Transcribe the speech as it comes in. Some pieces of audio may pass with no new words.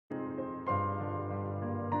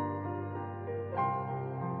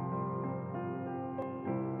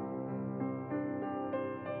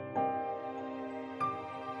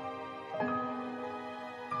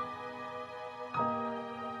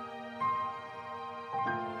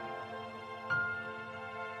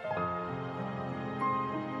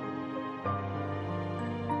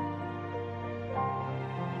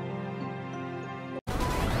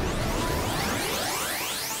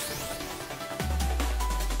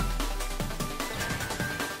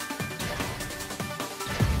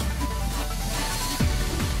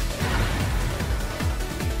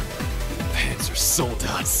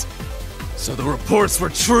Soldots. So the reports were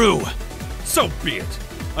true. So be it.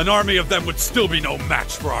 An army of them would still be no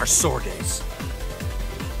match for our Sorges.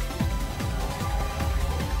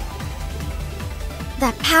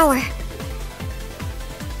 That power.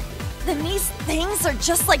 Then these things are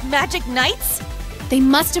just like magic knights? They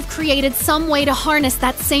must have created some way to harness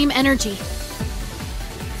that same energy.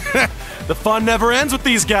 The fun never ends with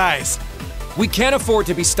these guys. We can't afford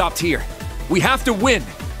to be stopped here. We have to win.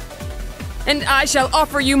 And I shall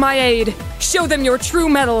offer you my aid. Show them your true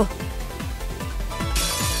mettle.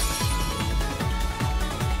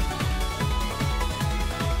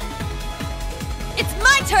 It's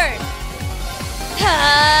my turn!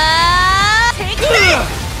 Take this!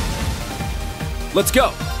 Let's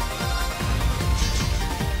go.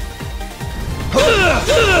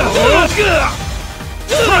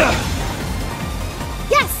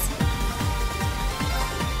 Yes!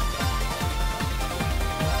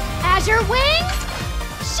 Azure Wings,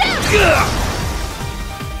 shoot!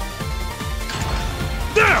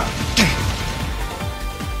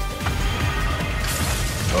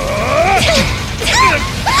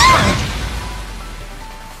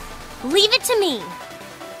 Leave it to me.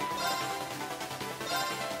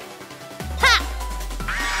 Ha!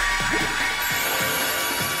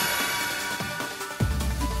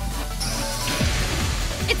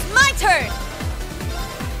 It's my turn!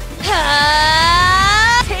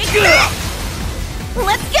 Take this!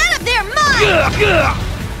 Let's get it! They're mine!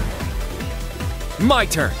 My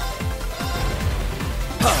turn.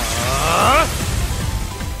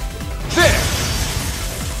 There!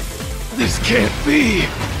 This can't be.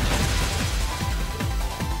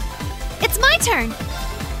 It's my turn!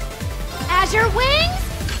 Azure Wings,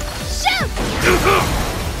 shoot!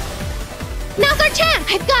 Now's our chance!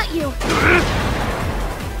 I've got you!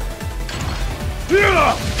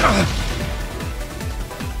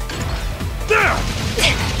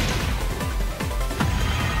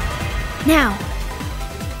 Now.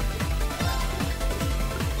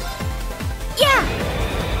 Yeah!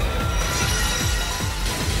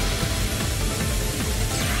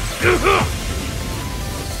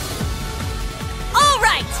 All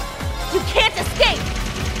right! You can't escape!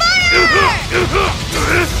 Fire!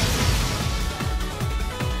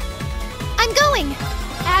 I'm going!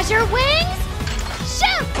 Azure Wings,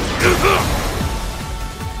 shoot!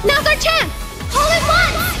 Now's our chance! All at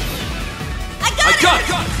once! I got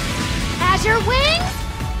it! Azure Wings,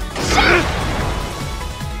 shoot!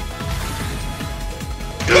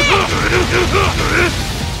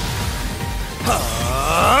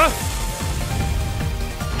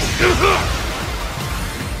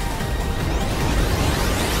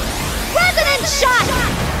 Resonant shot!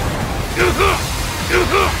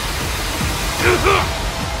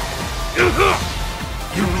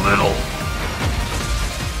 You little.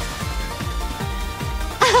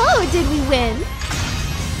 Oh, did we win?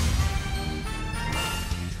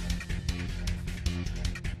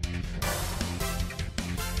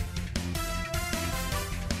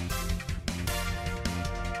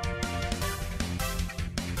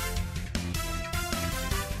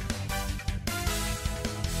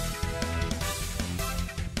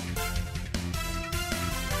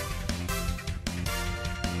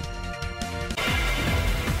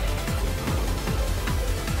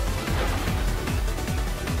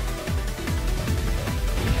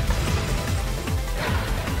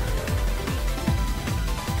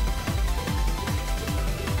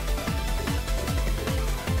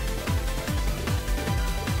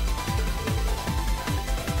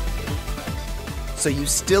 So you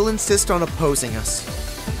still insist on opposing us?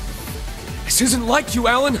 This isn't like you,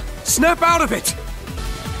 Alan. Snap out of it!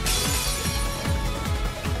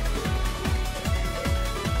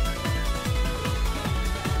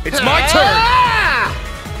 It's my turn!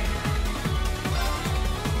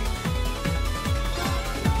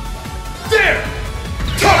 There!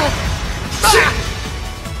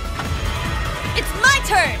 It's my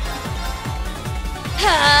turn!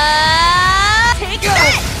 Take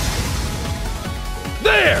this!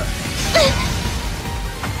 There!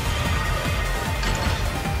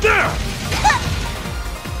 There!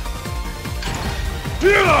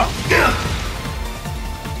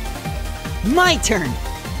 My turn.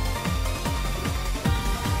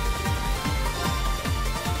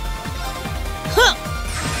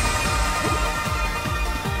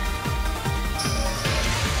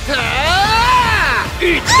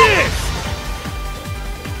 Eat this!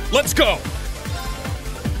 Let's go!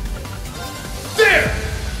 There!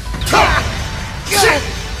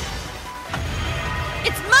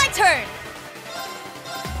 It's my turn!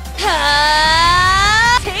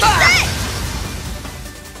 Take this!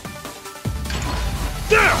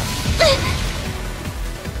 There!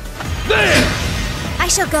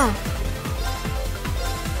 shall go.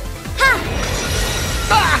 Ha!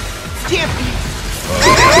 Can't be.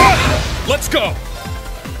 Let's go!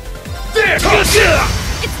 There!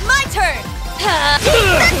 It's my turn!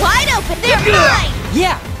 Wide open! They're mine!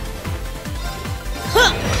 Yeah.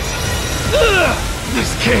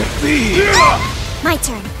 This can't be! My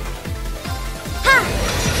turn. Ha!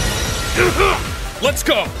 Let's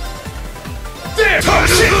go! There!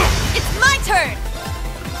 It's my turn!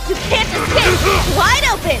 You can't escape! Wide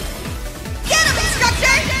open! Get him,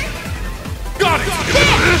 instructor! Got it!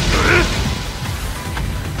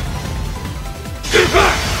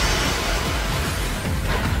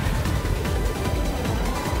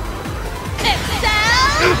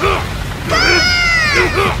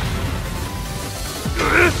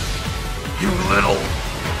 You little...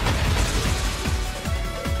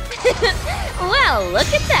 Well,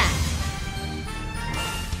 look at that!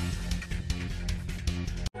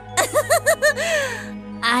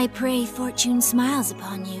 I pray fortune smiles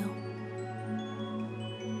upon you.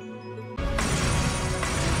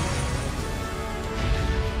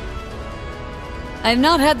 I've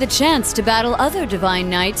not had the chance to battle other Divine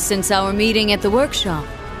Knights since our meeting at the workshop.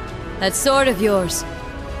 That sword of yours,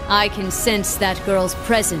 I can sense that girl's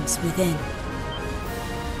presence within.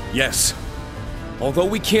 Yes. Although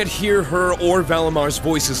we can't hear her or Valamar's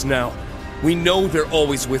voices now, we know they're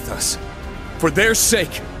always with us. For their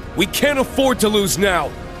sake, we can't afford to lose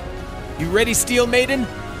now! You ready, Steel Maiden?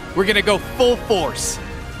 We're gonna go full force.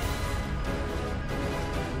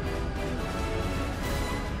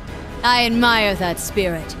 I admire that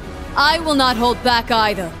spirit. I will not hold back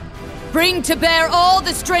either. Bring to bear all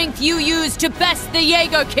the strength you use to best the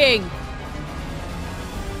Jaeger King!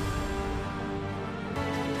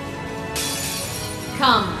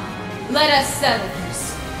 Come, let us settle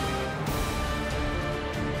this.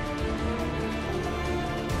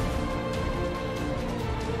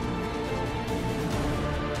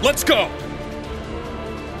 Let's go!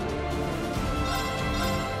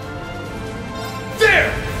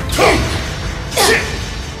 There!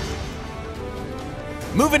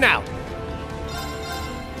 Moving out.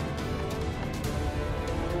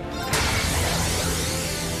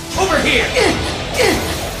 Over here!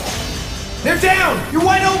 They're down! You're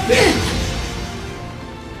wide open!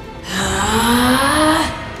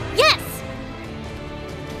 Yes!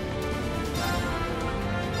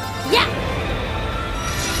 Yeah!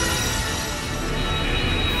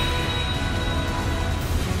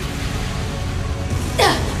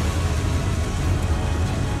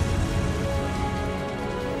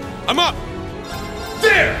 I'm up!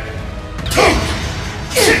 There!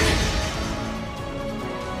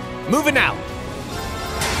 Moving out.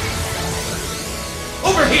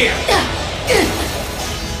 Over here!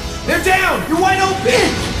 They're down! You're wide open!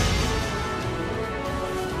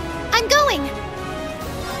 I'm going!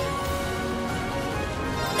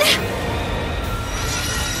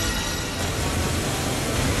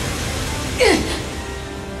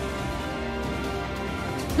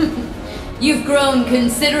 You've grown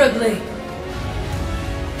considerably.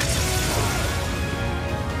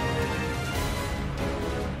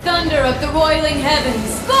 Thunder of the roiling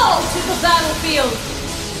heavens, fall to the battlefield!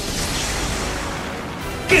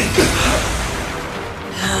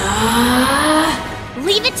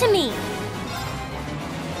 Leave it to me!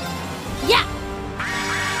 Yeah!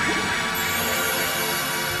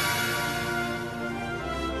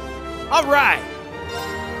 All right.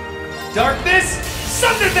 Darkness,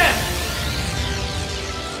 sunder them!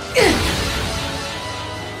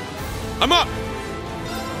 I'm up!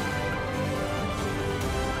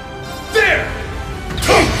 There!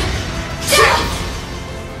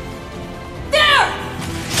 There!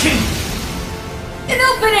 An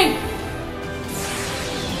opening!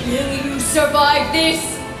 Will you survive this?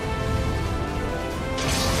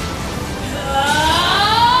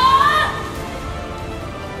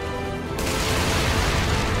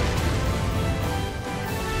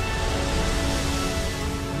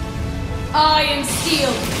 I am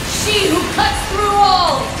Steel, she who cuts through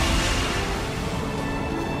all!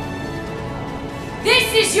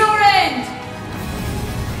 This is your end!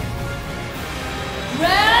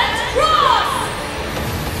 Red Cross!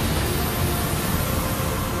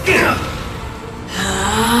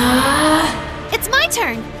 It's my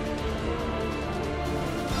turn!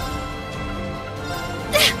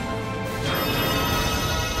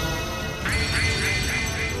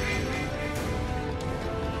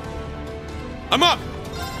 I'm up!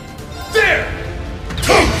 There!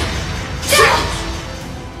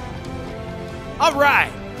 All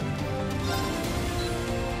right.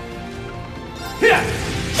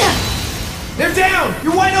 They're down!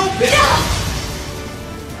 You're wide open!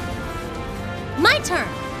 My turn!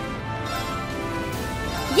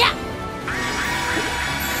 Yeah!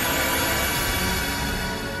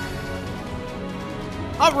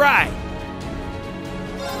 All right.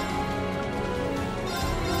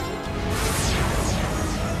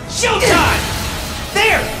 Showtime!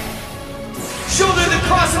 There! Shoulder the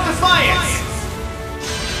cross of defiance!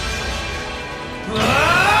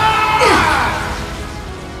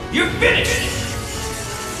 You're finished!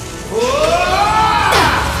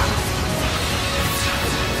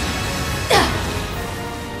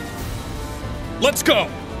 Let's go!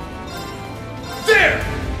 There!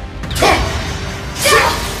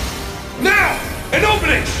 Now! An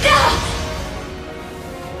opening!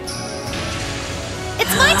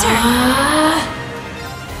 It's my turn!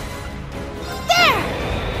 There!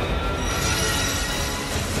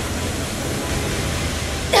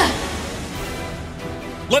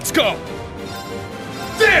 Let's go!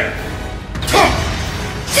 There!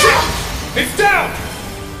 It's down!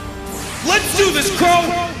 Let's do this,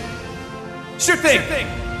 Crow! Sure thing!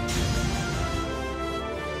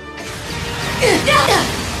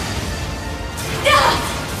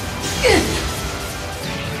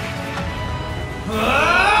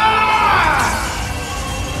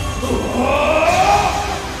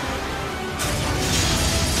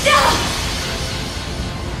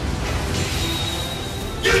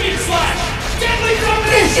 Union Slash! Deadly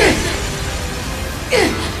combination!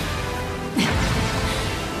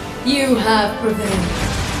 You have prevailed.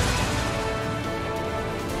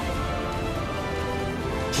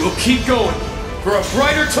 We'll keep going for a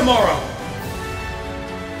brighter tomorrow!